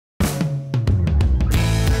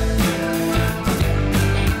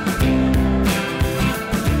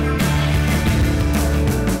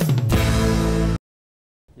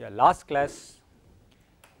last class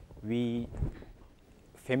we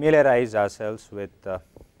familiarized ourselves with the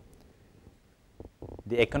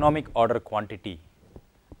economic order quantity,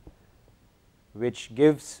 which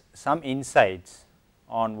gives some insights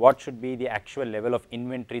on what should be the actual level of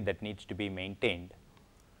inventory that needs to be maintained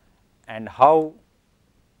and how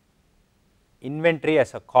inventory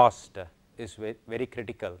as a cost is very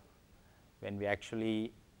critical when we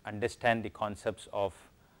actually understand the concepts of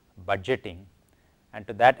budgeting, and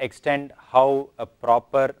to that extent how a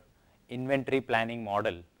proper inventory planning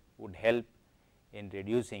model would help in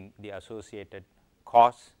reducing the associated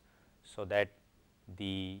costs, so that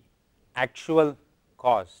the actual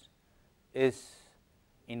cost is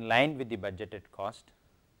in line with the budgeted cost,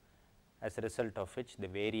 as a result of which the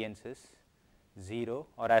variance is 0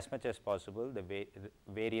 or as much as possible the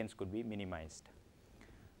variance could be minimized.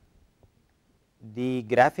 The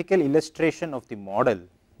graphical illustration of the model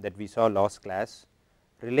that we saw last class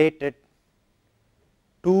related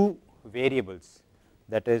two variables,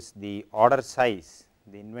 that is the order size,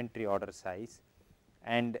 the inventory order size,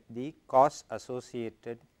 and the costs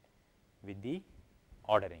associated with the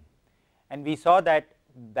ordering. And we saw that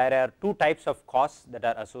there are two types of costs that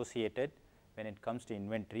are associated when it comes to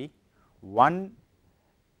inventory. One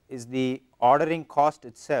is the ordering cost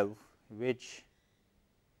itself, which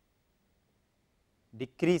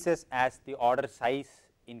decreases as the order size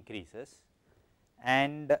increases,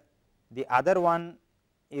 and the other one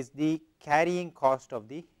is the carrying cost of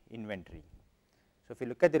the inventory. So, if you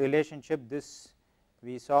look at the relationship, this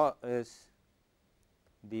we saw is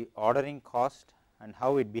the ordering cost and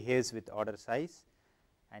how it behaves with order size,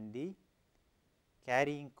 and the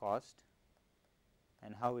carrying cost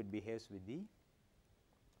and how it behaves with the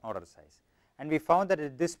order size. And we found that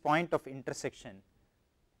at this point of intersection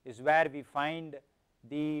is where we find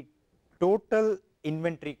the total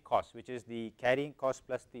inventory cost, which is the carrying cost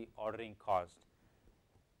plus the ordering cost,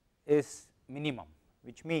 is minimum,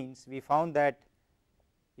 which means we found that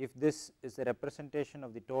if this is a representation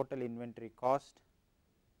of the total inventory cost,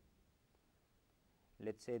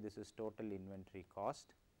 let us say this is total inventory cost,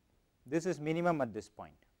 this is minimum at this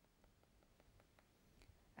point,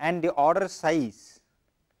 and the order size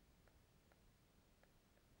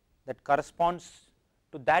that corresponds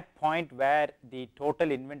to that point where the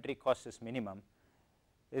total inventory cost is minimum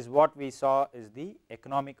is what we saw is the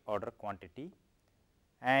economic order quantity,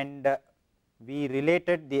 and we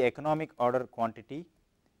related the economic order quantity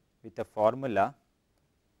with a formula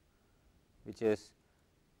which is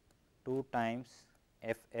 2 times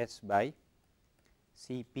Fs by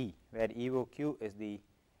Cp, where EOQ is the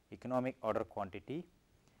economic order quantity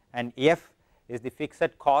and F is the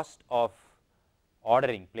fixed cost of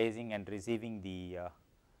ordering, placing and receiving the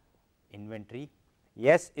inventory,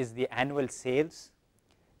 S is the annual sales,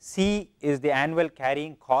 C is the annual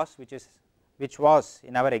carrying cost, which was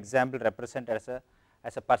in our example represented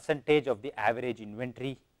as a percentage of the average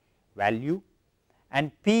inventory value,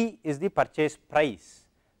 and P is the purchase price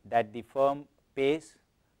that the firm pays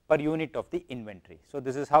per unit of the inventory. So,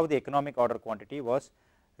 this is how the economic order quantity was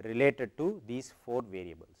related to these 4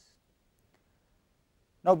 variables.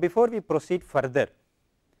 Now, before we proceed further,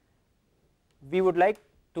 I would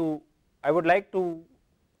like to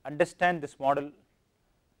understand this model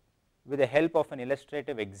with the help of an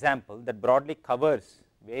illustrative example that broadly covers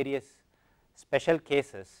various special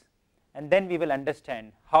cases, and then we will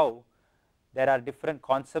understand how there are different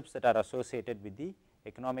concepts that are associated with the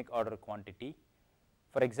economic order quantity.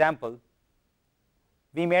 For example,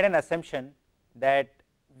 we made an assumption that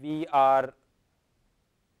we are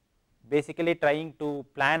basically trying to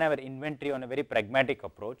plan our inventory on a very pragmatic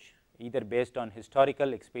approach, either based on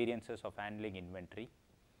historical experiences of handling inventory,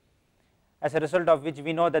 as a result of which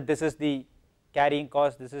we know that this is the carrying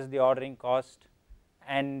cost, this is the ordering cost,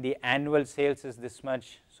 and the annual sales is this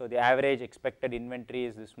much. So, the average expected inventory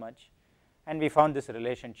is this much, and we found this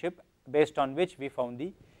relationship based on which we found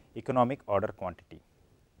the economic order quantity.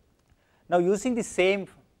 Now, using the same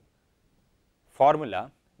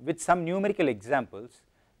formula with some numerical examples,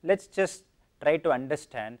 let us just try to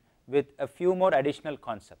understand with a few more additional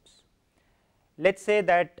concepts. Let us say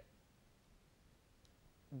that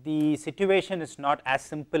the situation is not as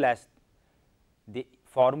simple as the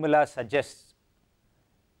formula suggests.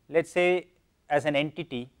 Let us say as an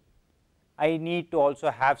entity I need to also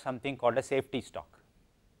have something called a safety stock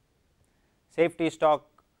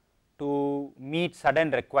to meet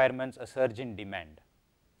sudden requirements, a surge in demand.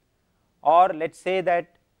 Or let us say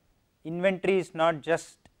that inventory is not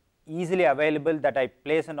just easily available, that I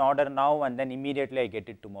place an order now and then immediately I get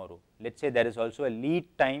it tomorrow. Let us say there is also a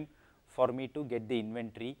lead time for me to get the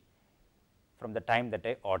inventory from the time that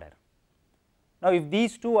I order. Now, if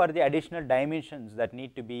these two are the additional dimensions that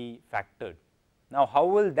need to be factored, now how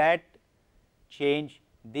will that change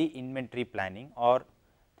the inventory planning, or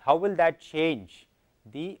how will that change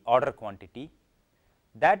the order quantity?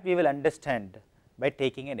 That we will understand by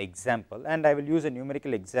taking an example, and I will use a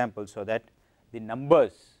numerical example so that the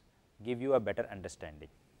numbers give you a better understanding.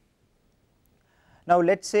 Now,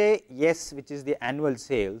 let us say S, which is the annual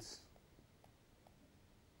sales,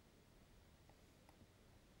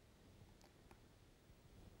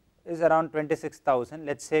 is around 26,000.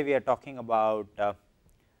 Let us say we are talking about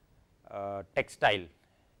textile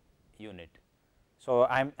unit. So,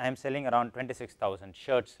 I am selling around 26,000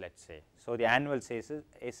 shirts, let us say. So, the annual sales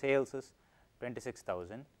is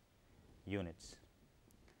 26,000 units.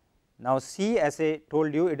 Now, C, as I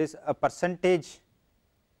told you, it is a percentage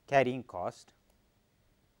carrying cost,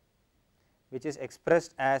 which is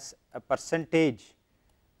expressed as a percentage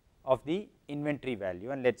of the inventory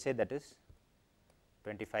value, and let us say that is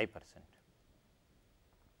 25%.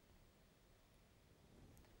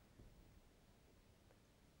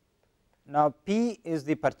 Now, P is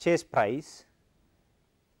the purchase price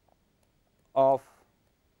of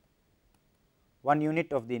 1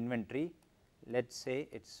 unit of the inventory. Let us say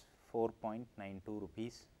it is 4.92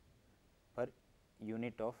 rupees per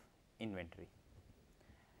unit of inventory,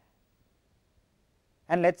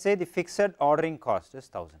 and let us say the fixed ordering cost is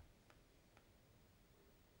 1000.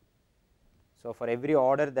 So, for every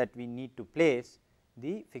order that we need to place,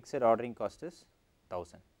 the fixed ordering cost is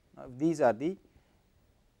 1000. Now, these are the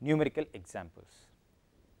numerical examples.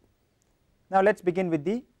 Now, let us begin with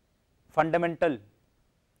the fundamental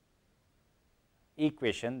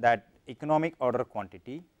equation, that economic order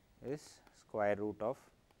quantity is square root of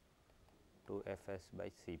 2 Fs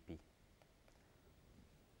by Cp.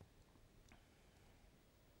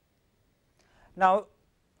 Now,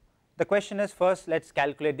 the question is, first let us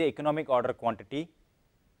calculate the economic order quantity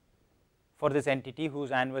for this entity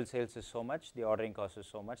whose annual sales is so much, the ordering cost is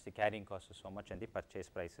so much, the carrying cost is so much, and the purchase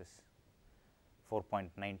price is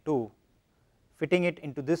 4.92. Fitting it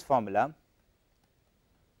into this formula,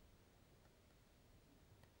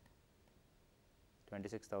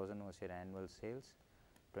 26,000 was your annual sales,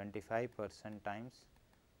 25% times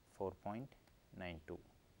 4.92.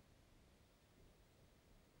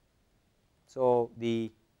 So,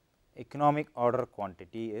 the economic order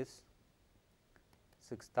quantity is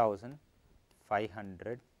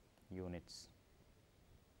 6,500 units.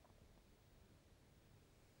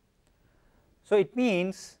 So, it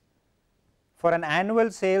means for an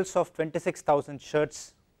annual sales of 26,000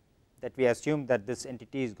 shirts that we assume that this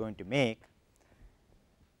entity is going to make,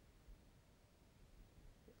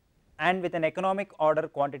 and with an economic order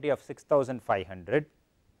quantity of 6,500,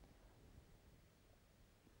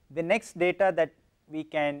 the next data that we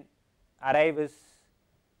can arrive is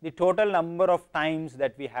the total number of times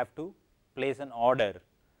that we have to place an order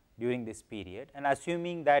during this period, and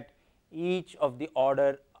assuming that each of the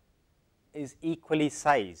order is equally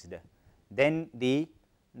sized, then the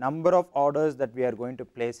number of orders that we are going to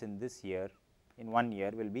place in this year, in 1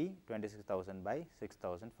 year, will be 26,000 by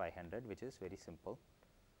 6,500, which is very simple,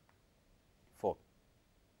 4.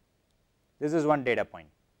 This is one data point.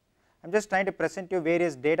 I am just trying to present you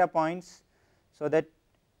various data points, so that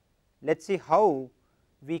let us see how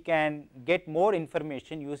we can get more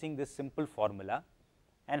information using this simple formula,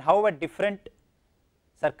 and how at different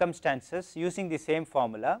circumstances using the same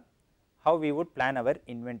formula, how we would plan our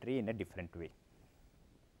inventory in a different way.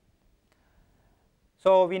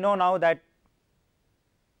 So, we know now that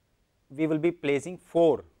we will be placing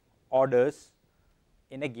 4 orders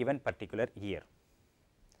in a given particular year.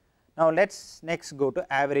 Now, let us next go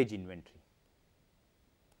to average inventory.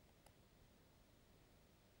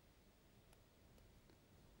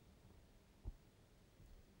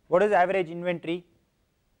 What is average inventory?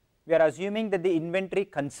 We are assuming that the inventory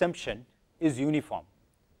consumption is uniform,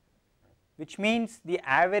 which means the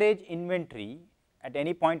average inventory at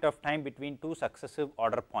any point of time between 2 successive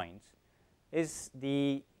order points is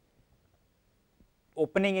the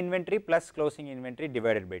opening inventory plus closing inventory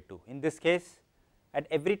divided by 2. In this case, at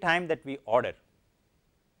every time that we order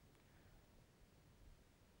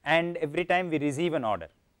and every time we receive an order.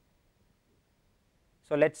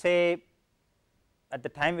 So, let us say at the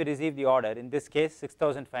time we receive the order, in this case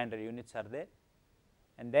 6,500 units are there,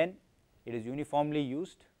 and then it is uniformly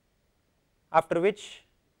used, after which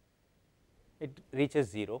it reaches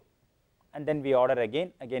 0, and then we order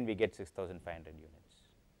again we get 6,500 units.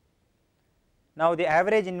 Now, the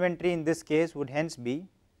average inventory in this case would hence be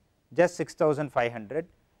just 6,500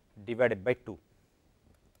 divided by 2.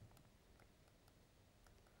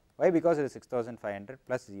 Why? Because it is 6,500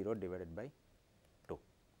 plus 0 divided by 2.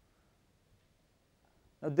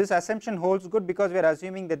 Now, this assumption holds good because we are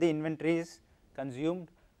assuming that the inventory is consumed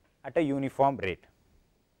at a uniform rate.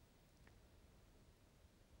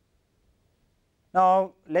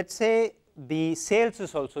 Now, let us say the sales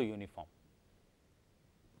is also uniform.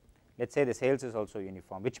 Let us say the sales is also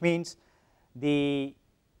uniform, which means the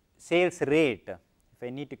sales rate, if I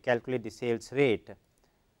need to calculate the sales rate,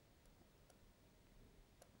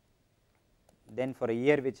 then for a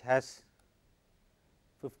year which has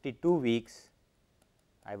 52 weeks,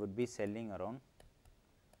 I would be selling around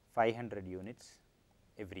 500 units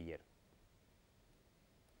every year.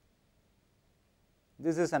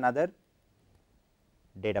 This is another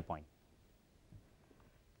data point.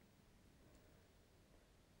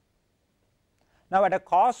 Now, at a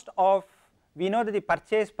cost of, we know that the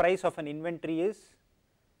purchase price of an inventory is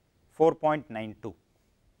 4.92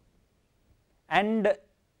 and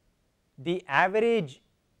the average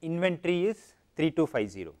inventory is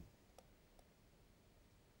 3250.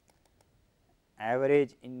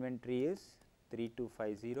 Average inventory is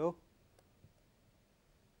 3250,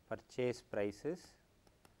 purchase price is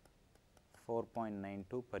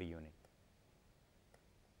 4.92 per unit.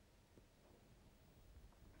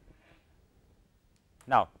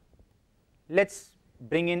 Now, let us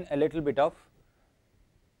bring in a little bit of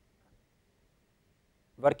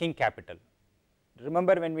working capital.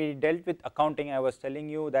 Remember, when we dealt with accounting, I was telling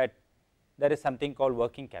you that there is something called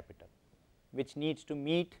working capital, which needs to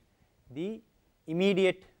meet the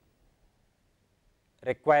immediate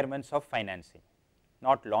requirements of financing,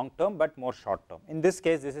 not long term, but more short term. In this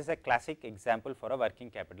case, this is a classic example for a working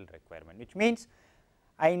capital requirement, which means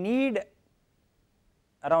I need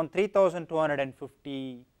around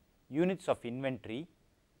 3250 units of inventory,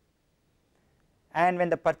 and when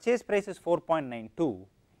the purchase price is 4.92,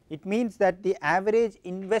 it means that the average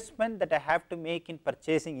investment that I have to make in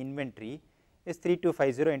purchasing inventory is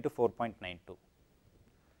 3250 into 4.92.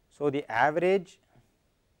 So, the average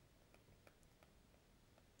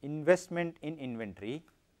investment in inventory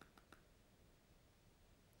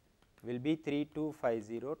will be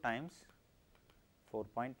 3250 times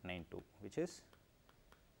 4.92, which is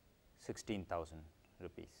 16,000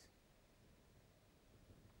 rupees.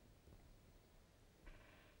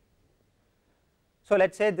 So,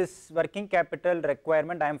 let us say this working capital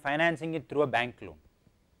requirement I am financing it through a bank loan.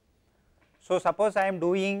 So, suppose I am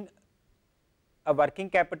doing a working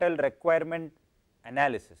capital requirement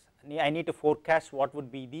analysis, I need to forecast what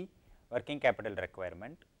would be the working capital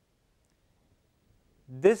requirement.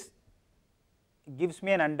 This gives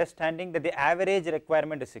me an understanding that the average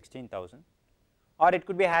requirement is 16,000, or it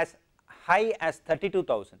could be as high as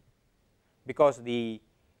 32,000, because the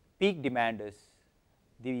peak demand is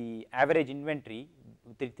the average inventory.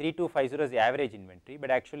 The 3250 is the average inventory, but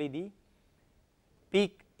actually the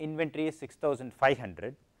peak inventory is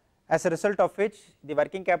 6,500, as a result of which the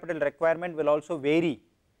working capital requirement will also vary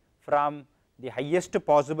from the highest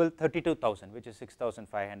possible 32,000, which is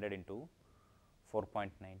 6,500 into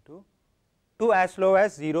 4.92, to as low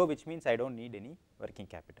as 0, which means I do not need any working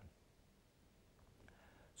capital.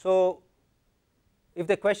 So, if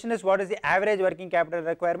the question is what is the average working capital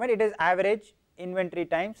requirement, it is average inventory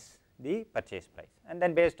times the purchase price, and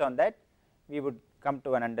then based on that we would come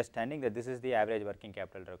to an understanding that this is the average working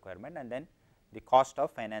capital requirement, and then the cost of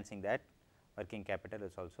financing that working capital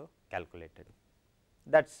is also calculated.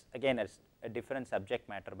 That is again a different subject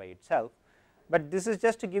matter by itself, but this is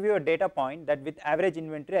just to give you a data point that with average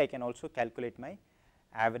inventory I can also calculate my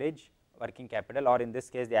average working capital, or in this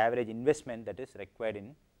case the average investment that is required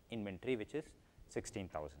in inventory, which is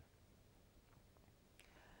 16,000.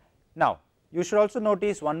 Now, you should also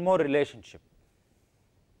notice one more relationship.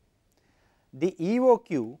 The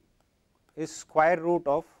EOQ is square root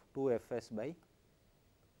of 2Fs by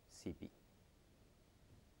Cp.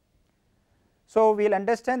 So, we will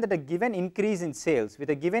understand that a given increase in sales, with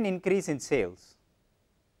a given increase in sales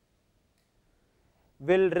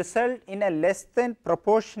will result in a less than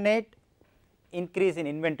proportionate increase in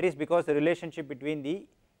inventories, because the relationship between the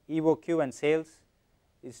EOQ and sales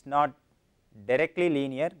is not directly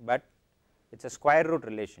linear, but it is a square root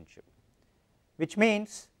relationship, which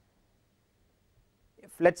means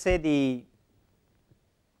if let us say the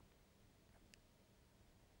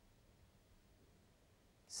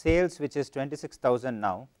sales, which is 26,000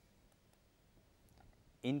 now,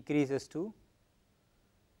 increases to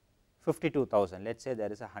 52,000, let us say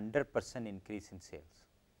there is a 100% increase in sales.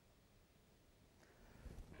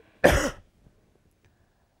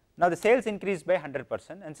 Now, the sales increased by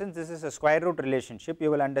 100%, and since this is a square root relationship,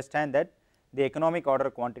 you will understand that the economic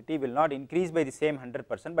order quantity will not increase by the same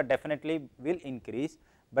 100%, but definitely will increase,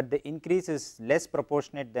 but the increase is less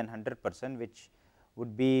proportionate than 100%, which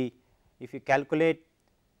would be, if you calculate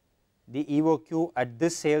the EOQ at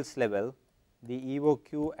this sales level, the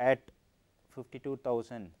EOQ at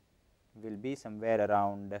 52,000 will be somewhere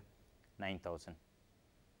around 9,000,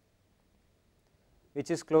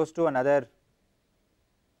 which is close to another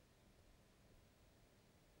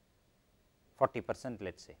 40%,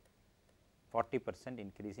 let us say 40%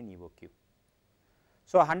 increase in EOQ.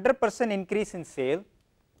 So, 100% increase in sale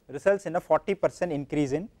results in a 40%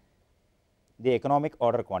 increase in the economic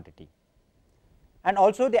order quantity, and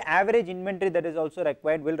also the average inventory that is also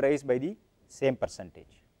required will rise by the same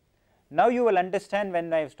percentage. Now, you will understand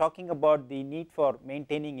when I was talking about the need for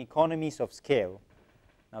maintaining economies of scale.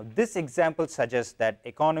 Now, this example suggests that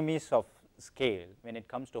economies of scale when it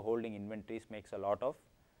comes to holding inventories makes a lot of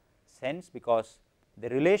sense, because the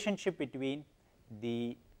relationship between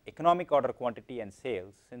the economic order quantity and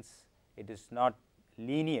sales, since it is not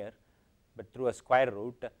linear, but through a square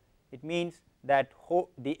root, it means that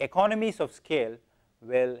the economies of scale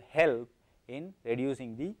will help in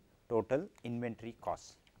reducing the total inventory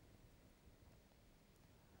cost.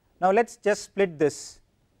 Now, let us just split this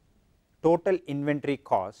total inventory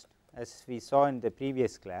cost. As we saw in the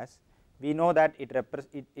previous class, we know that it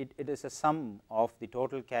is a sum of the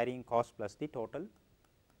total carrying cost plus the total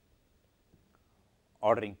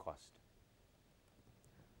ordering cost.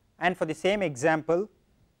 And for the same example,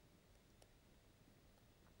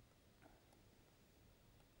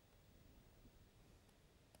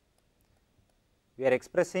 we are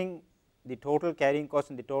expressing the total carrying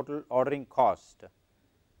cost and the total ordering cost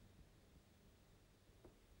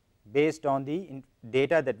based on the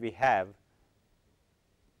data that we have,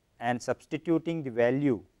 and substituting the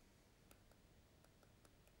value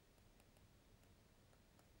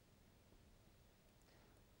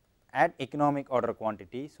at economic order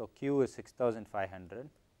quantity. So, Q is 6,500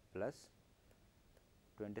 plus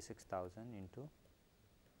 26,000 into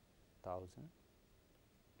 1000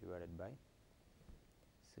 divided by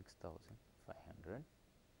 6,500.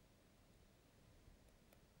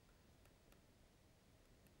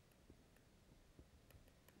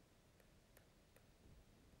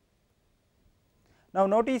 Now,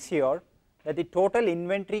 notice here that the total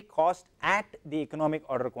inventory cost at the economic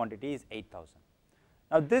order quantity is 8,000.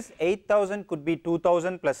 Now, this 8,000 could be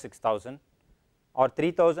 2,000 plus 6,000 or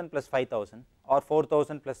 3,000 plus 5,000 or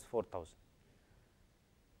 4,000 plus 4,000,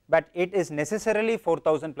 but it is necessarily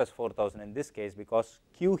 4,000 plus 4,000 in this case, because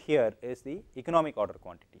Q here is the economic order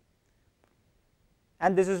quantity,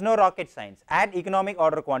 and this is no rocket science. At economic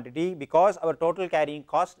order quantity, because our total carrying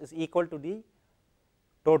cost is equal to the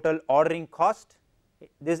total ordering cost,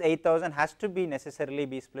 this 8,000 has to be necessarily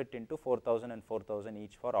be split into 4,000 and 4,000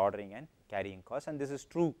 each for ordering and carrying cost, and this is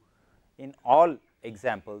true in all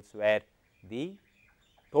examples where the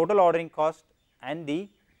total ordering cost and the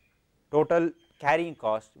total carrying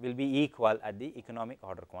cost will be equal at the economic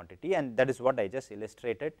order quantity, and that is what I just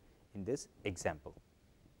illustrated in this example.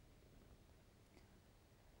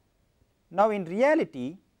 Now, in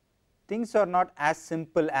reality, things are not as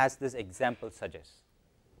simple as this example suggests.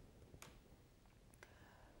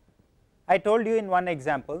 I told you in one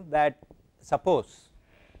example that suppose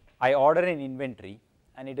I order an inventory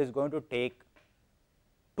and it is going to take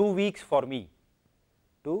 2 weeks for me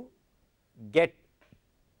to get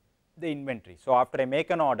the inventory. So, after I make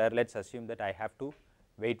an order, let us assume that I have to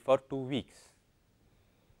wait for 2 weeks.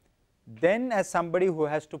 Then, as somebody who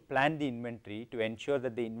has to plan the inventory to ensure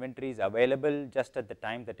that the inventory is available just at the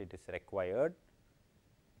time that it is required,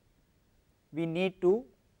 we need to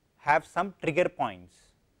have some trigger points.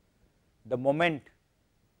 The moment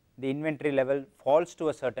the inventory level falls to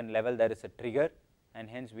a certain level, there is a trigger, and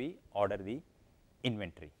hence we order the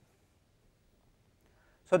inventory.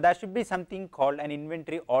 So, there should be something called an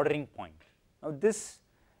inventory ordering point. Now, this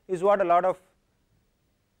is what a lot of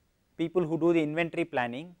people who do the inventory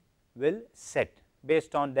planning will set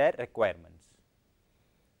based on their requirements.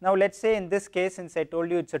 Now, let us say in this case, since I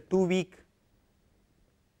told you it is a 2-week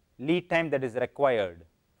lead time that is required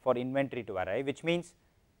for inventory to arrive, which means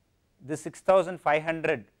the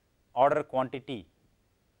 6,500 order quantity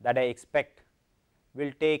that I expect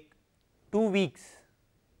will take 2 weeks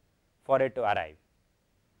for it to arrive,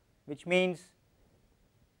 which means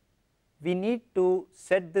we need to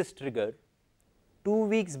set this trigger 2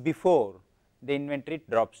 weeks before the inventory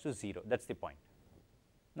drops to 0. That is the point.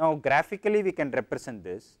 Now, graphically we can represent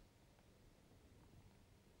this.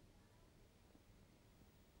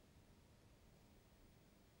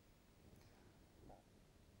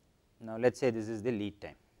 Now, let us say this is the lead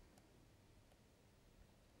time,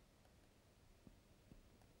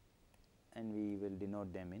 and we will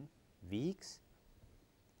denote them in weeks,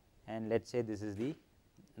 and let us say this is the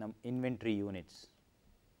inventory units.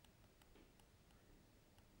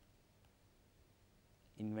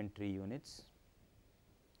 inventory units.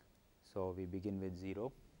 So, we begin with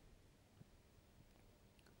 0,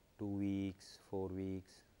 2 weeks, 4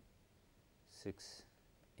 weeks, 6,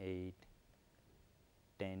 8,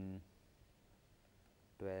 10,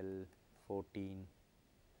 12, 14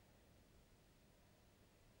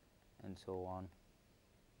 and so on,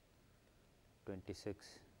 26,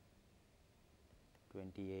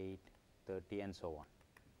 28, 30 and so on.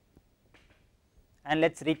 And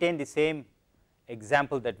let us retain the same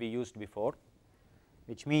example that we used before,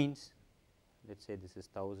 which means let us say this is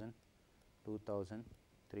 1000, 2000,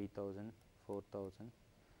 3000, 4000,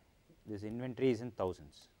 this inventory is in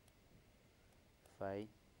thousands, 5,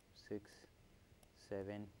 6,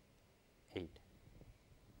 7, 8.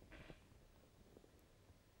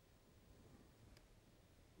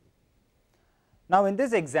 Now, in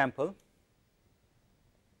this example,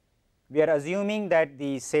 we are assuming that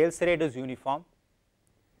the sales rate is uniform,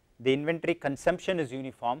 the inventory consumption is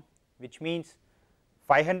uniform, which means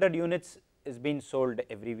 500 units is being sold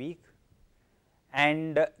every week,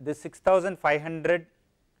 and the 6500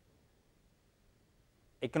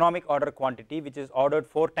 economic order quantity, which is ordered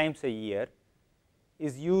 4 times a year,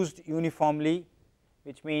 is used uniformly,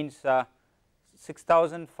 which means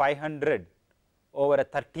 6500 over a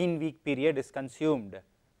 13-week period is consumed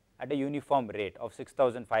at a uniform rate of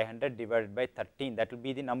 6500 divided by 13. That will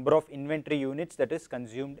be the number of inventory units that is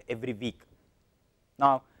consumed every week.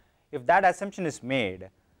 Now, if that assumption is made,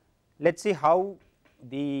 let us see how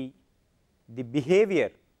the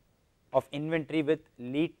behavior of inventory with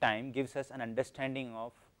lead time gives us an understanding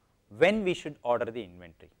of when we should order the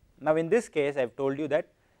inventory. Now, in this case, I have told you that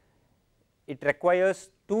it requires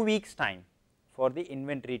 2 weeks time for the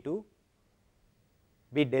inventory to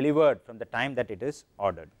be delivered from the time that it is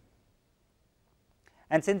ordered.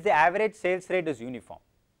 And since the average sales rate is uniform,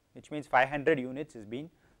 which means 500 units is being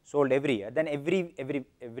sold every year, then every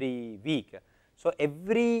week. So,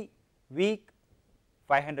 every week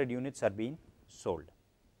 500 units are being sold.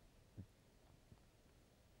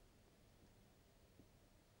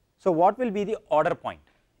 So, what will be the order point?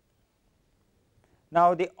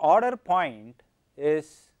 Now, the order point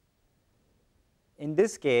is, in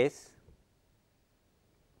this case,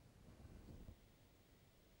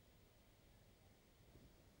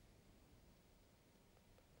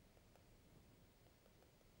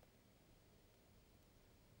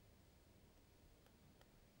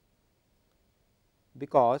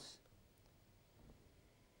 because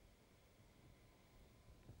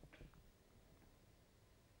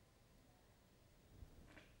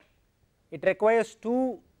it requires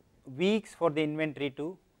 2 weeks for the inventory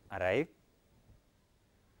to arrive,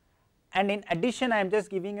 and in addition I am just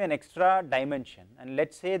giving you an extra dimension, and let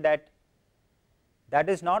us say that that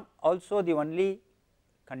is not also the only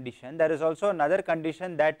condition. There is also another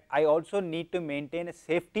condition, that I also need to maintain a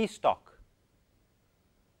safety stock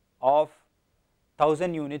of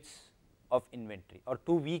 1000 units of inventory or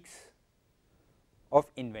 2 weeks of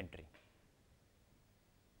inventory,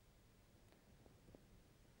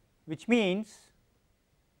 which means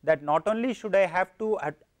that not only should I have to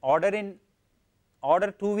order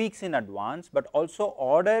 2 weeks in advance, but also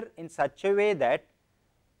order in such a way that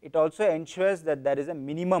it also ensures that there is a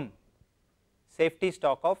minimum safety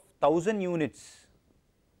stock of 1000 units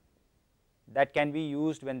that can be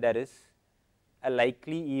used when there is a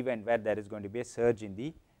likely event where there is going to be a surge in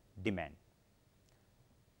the demand.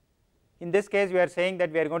 In this case, we are saying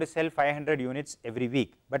that we are going to sell 500 units every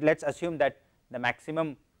week, but let us assume that the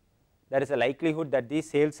maximum, there is a likelihood that the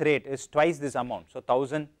sales rate is twice this amount. So,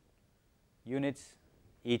 1000 units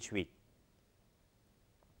each week,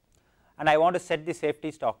 and I want to set the safety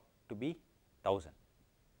stock to be 1000.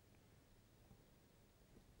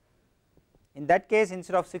 In that case,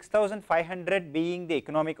 instead of 6500 being the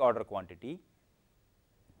economic order quantity,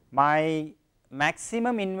 my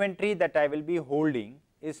maximum inventory that I will be holding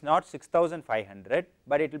is not 6500,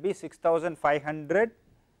 but it will be 6500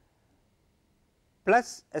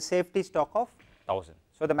 plus a safety stock of 1000.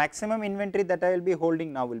 So, the maximum inventory that I will be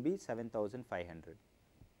holding now will be 7500.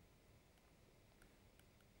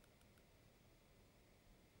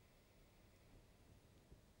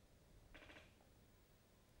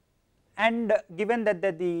 And given that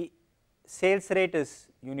the sales rate is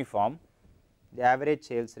uniform, the average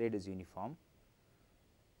sales rate is uniform,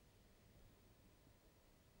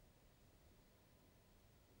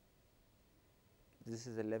 this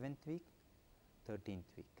is 11th week, 13th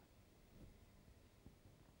week.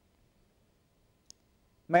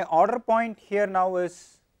 My order point here now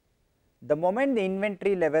is the moment the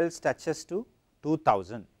inventory levels touches to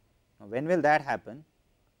 2000. Now, when will that happen?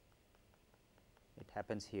 It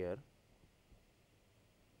happens here.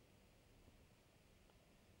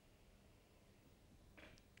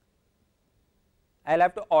 I will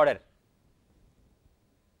have to order,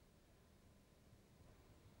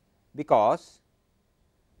 because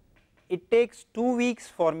it takes 2 weeks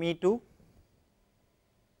for me to,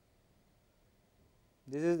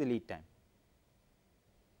 this is the lead time.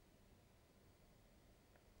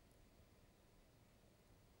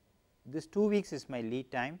 This 2 weeks is my lead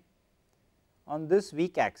time. On this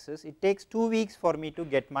week axis, it takes 2 weeks for me to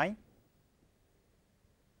get my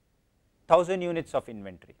 1000 units of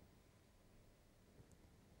inventory.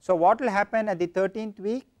 So, what will happen at the 13th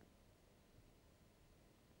week?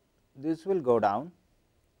 This will go down,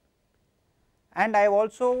 and I have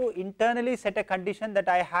also internally set a condition that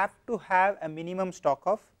I have to have a minimum stock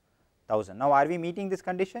of 1000. Now, are we meeting this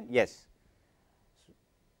condition? Yes.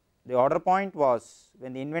 The order point was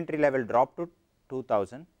when the inventory level dropped to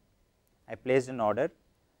 2000, I placed an order,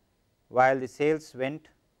 while the sales went,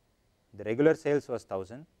 the regular sales was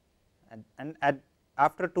 1000, and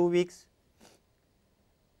after 2 weeks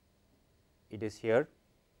it is here,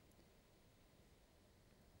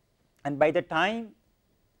 and by the time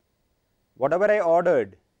whatever I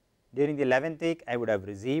ordered during the 11th week I would have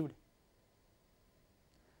received.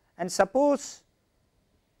 And suppose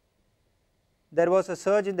there was a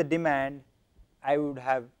surge in the demand, I would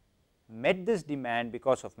have met this demand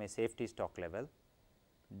because of my safety stock level,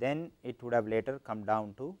 then it would have later come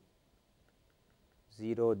down to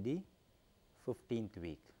 0 the 15th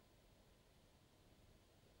week.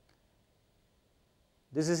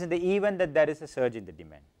 This is in the event that there is a surge in the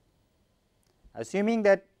demand. Assuming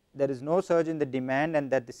that there is no surge in the demand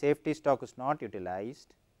and that the safety stock is not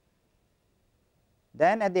utilized,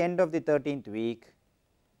 then at the end of the 13th week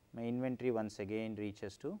my inventory once again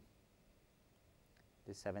reaches to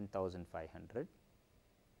the 7500,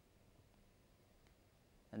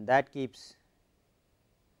 and that keeps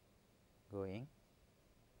going.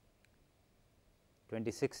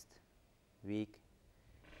 26th week.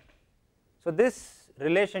 So, this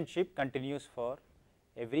relationship continues for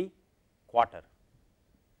every quarter,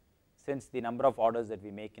 since the number of orders that we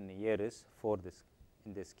make in a year is 4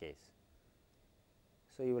 in this case.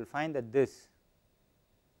 So, you will find that this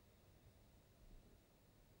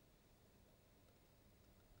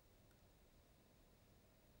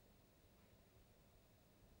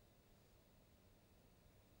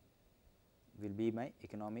will be my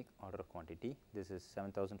economic order quantity. This is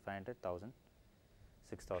 7500, 1000,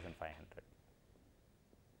 6500.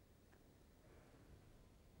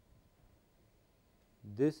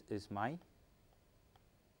 This is my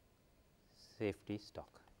safety stock.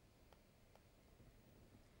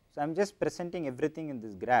 So, I am just presenting everything in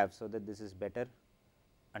this graph, so that this is better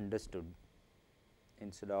understood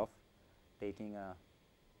instead of taking a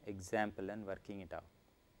example and working it out.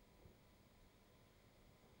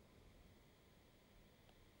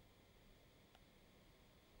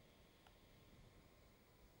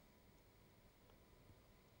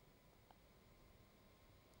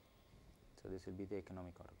 So, this will be the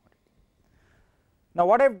economic order quantity. Now,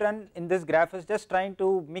 what I have done in this graph is just trying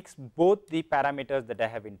to mix both the parameters that I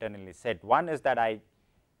have internally set. One is that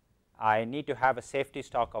I need to have a safety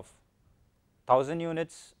stock of 1000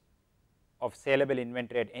 units of saleable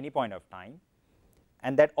inventory at any point of time,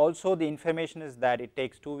 and that also the information is that it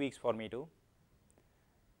takes 2 weeks for me to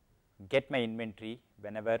get my inventory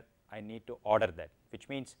whenever I need to order that, which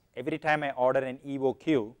means every time I order an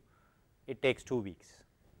EOQ, it takes 2 weeks.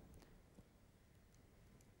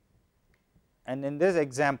 And in this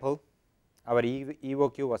example, our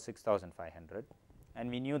EOQ was 6500, and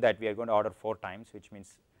we knew that we are going to order 4 times, which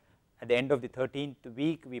means at the end of the 13th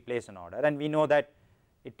week we place an order, and we know that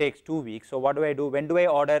it takes 2 weeks. So, what do I do? When do I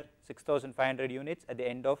order 6500 units? At the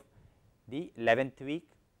end of the 11th week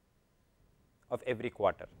of every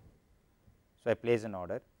quarter. So, I place an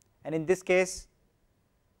order, and in this case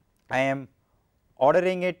I am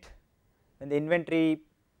ordering it when the inventory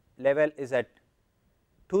level is at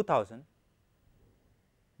 2000,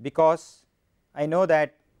 because I know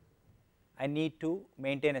that I need to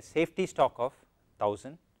maintain a safety stock of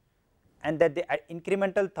 1000, and that the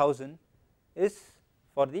incremental 1000 is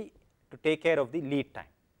for the to take care of the lead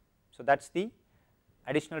time. So, that is the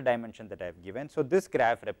additional dimension that I have given. So, this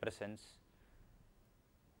graph represents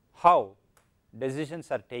how decisions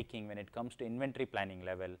are taking when it comes to inventory planning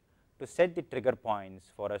level to set the trigger points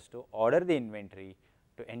for us to order the inventory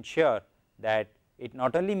to ensure that it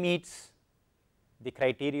not only meets the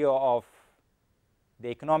criteria of the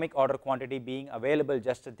economic order quantity being available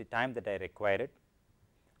just at the time that I require it,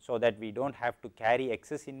 so that we do not have to carry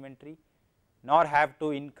excess inventory nor have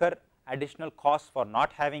to incur additional costs for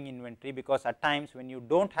not having inventory, because at times when you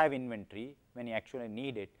do not have inventory, when you actually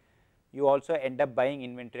need it, you also end up buying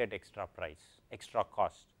inventory at extra price, extra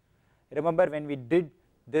cost. Remember, when we did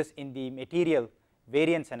this in the material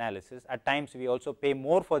variance analysis, at times we also pay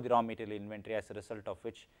more for the raw material inventory, as a result of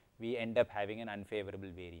which we end up having an unfavorable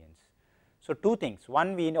variance. So, two things: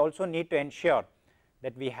 one, we also need to ensure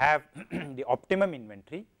that we have the optimum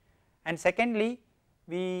inventory, and secondly,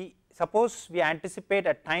 we suppose we anticipate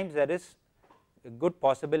at times there is a good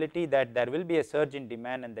possibility that there will be a surge in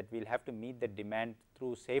demand and that we will have to meet the demand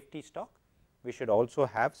through safety stock. We should also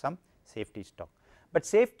have some safety stock, but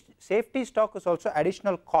safety stock is also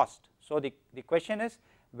additional cost. So, the question is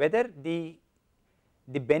whether the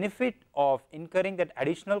benefit of incurring that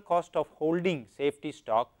additional cost of holding safety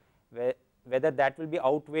stock, whether that will be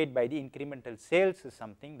outweighed by the incremental sales, is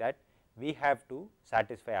something that we have to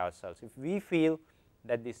satisfy ourselves. If we feel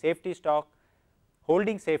that the safety stock,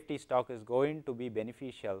 holding safety stock is going to be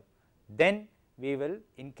beneficial, then we will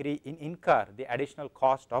incur the additional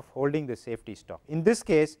cost of holding the safety stock. In this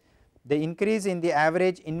case, the increase in the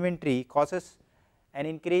average inventory causes an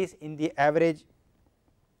increase in the average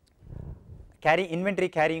inventory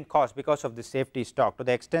carrying cost because of the safety stock, to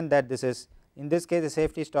the extent that this is, in this case the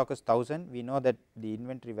safety stock is 1000, we know that the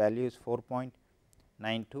inventory value is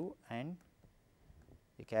 4.92 and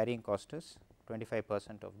the carrying cost is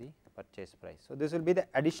 25% of the purchase price. So, this will be the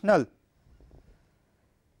additional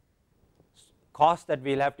cost that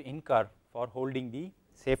we will have to incur for holding the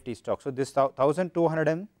safety stock. So, this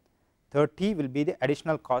 1230 will be the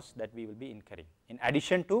additional cost that we will be incurring in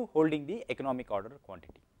addition to holding the economic order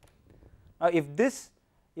quantity. Now, if the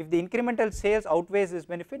incremental sales outweighs this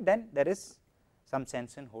benefit, then there is some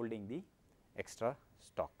sense in holding the extra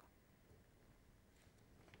stock.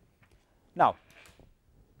 Now,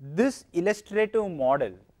 this illustrative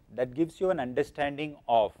model that gives you an understanding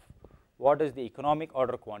of what is the economic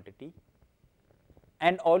order quantity,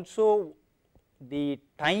 and also the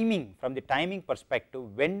timing, from the timing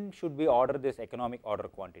perspective, when should we order this economic order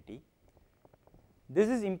quantity. This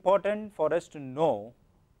is important for us to know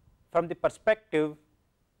from the perspective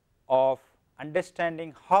of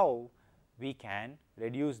understanding how we can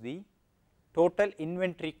reduce the total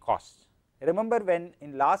inventory costs. Remember, when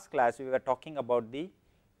in last class we were talking about the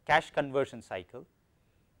cash conversion cycle,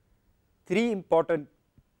 three important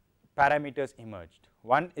parameters emerged.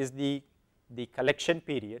 One is the collection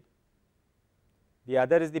period, the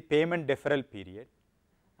other is the payment deferral period,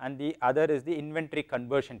 and the other is the inventory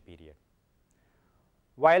conversion period.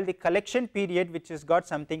 While the collection period, which has got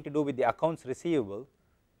something to do with the accounts receivable,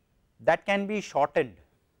 that can be shortened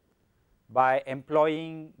by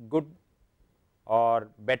employing good or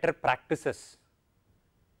better practices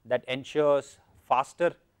that ensures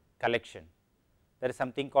faster collection. There is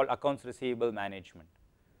something called accounts receivable management.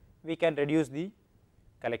 We can reduce the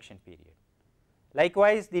collection period.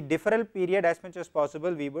 Likewise, the deferral period, as much as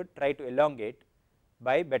possible, we would try to elongate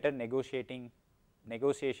by better negotiation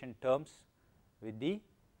terms with the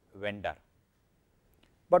vendor.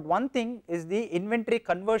 But one thing is the inventory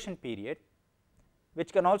conversion period,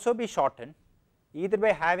 which can also be shortened either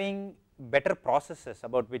by having better processes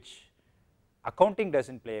about which accounting does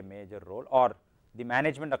not play a major role, or the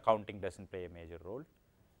management accounting does not play a major role,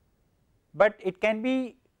 but it can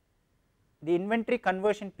be the inventory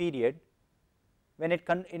conversion period, when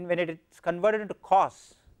it is converted into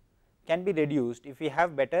costs, can be reduced if we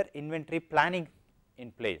have better inventory planning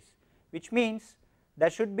in place, which means there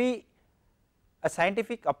should be a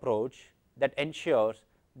scientific approach that ensures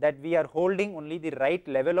that we are holding only the right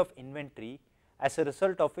level of inventory, as a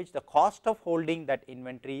result of which the cost of holding that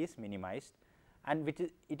inventory is minimized, and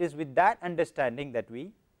it is with that understanding that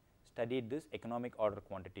we studied this economic order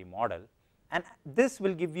quantity model, and this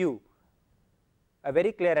will give you a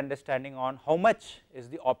very clear understanding on how much is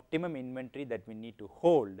the optimum inventory that we need to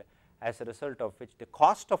hold, as a result of which the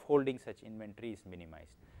cost of holding such inventory is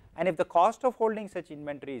minimized. And if the cost of holding such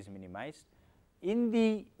inventory is minimized, in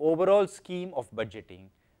the overall scheme of budgeting,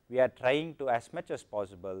 we are trying to, as much as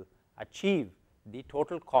possible, achieve the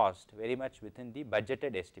total cost very much within the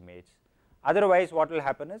budgeted estimates. Otherwise, what will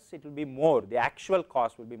happen is it will be more, the actual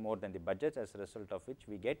cost will be more than the budgets, as a result of which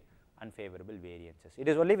we get unfavorable variances. It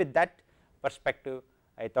is only with that perspective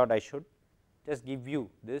I thought I should just give you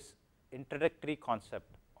this introductory concept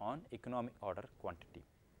on economic order quantity.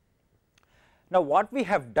 Now, what we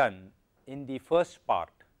have done in the first part,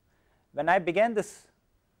 when I began this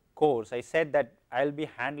course, I said that I will be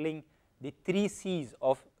handling the 3 C's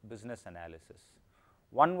of business analysis.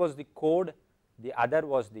 One was the code, the other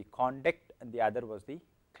was the conduct, and the other was the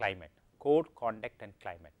climate. Code, conduct, and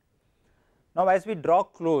climate. Now, as we draw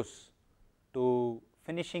close to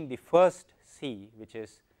finishing the first C, which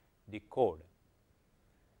is the code,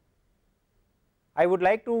 I would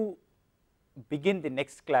like to begin the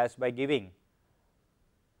next class by giving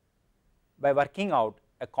by working out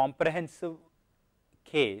a comprehensive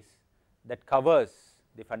case that covers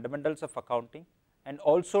the fundamentals of accounting and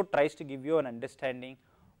also tries to give you an understanding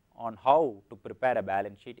on how to prepare a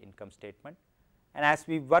balance sheet, income statement. And as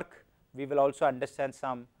we work, we will also understand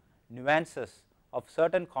some nuances of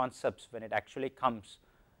certain concepts when it actually comes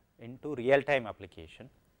into real time application.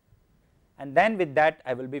 And then with that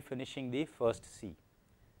I will be finishing the first C,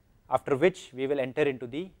 after which we will enter into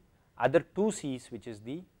the other two C's, which is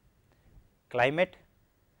the climate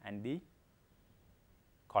and the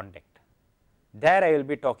conduct. There I will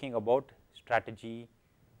be talking about strategy,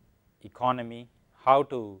 economy, how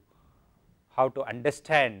to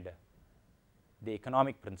understand the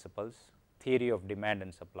economic principles, theory of demand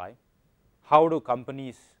and supply, how do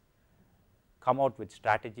companies come out with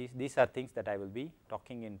strategies. These are things that I will be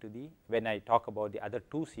talking into the when I talk about the other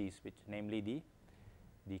two C's, which namely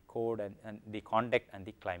the code and the conduct and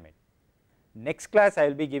the climate. Next class I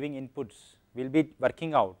will be giving inputs. We will be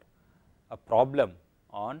working out a problem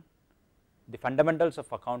on the fundamentals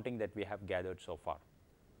of accounting that we have gathered so far.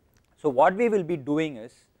 So, what we will be doing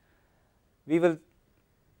is we will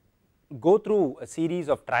go through a series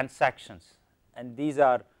of transactions, and these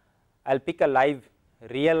are I will pick a live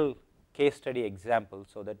real case study example,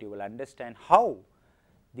 so that you will understand how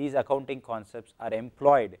these accounting concepts are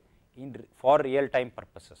employed for real time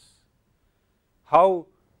purposes, how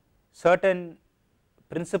certain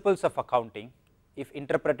principles of accounting, if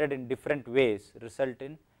interpreted in different ways, result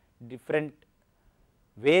in different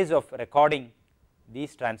ways of recording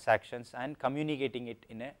these transactions and communicating it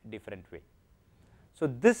in a different way. So,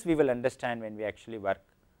 this we will understand when we actually work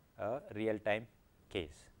a real time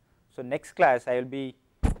case. So, next class I will be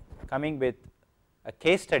coming with a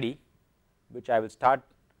case study, which I will start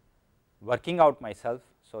working out myself,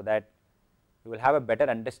 so that you will have a better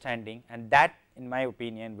understanding, and that in my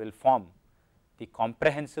opinion will form the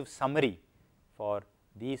comprehensive summary for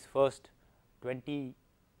these first 20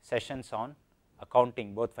 sessions on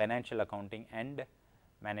accounting, both financial accounting and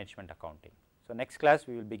management accounting. So, next class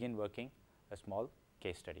we will begin working a small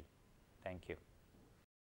case study. Thank you.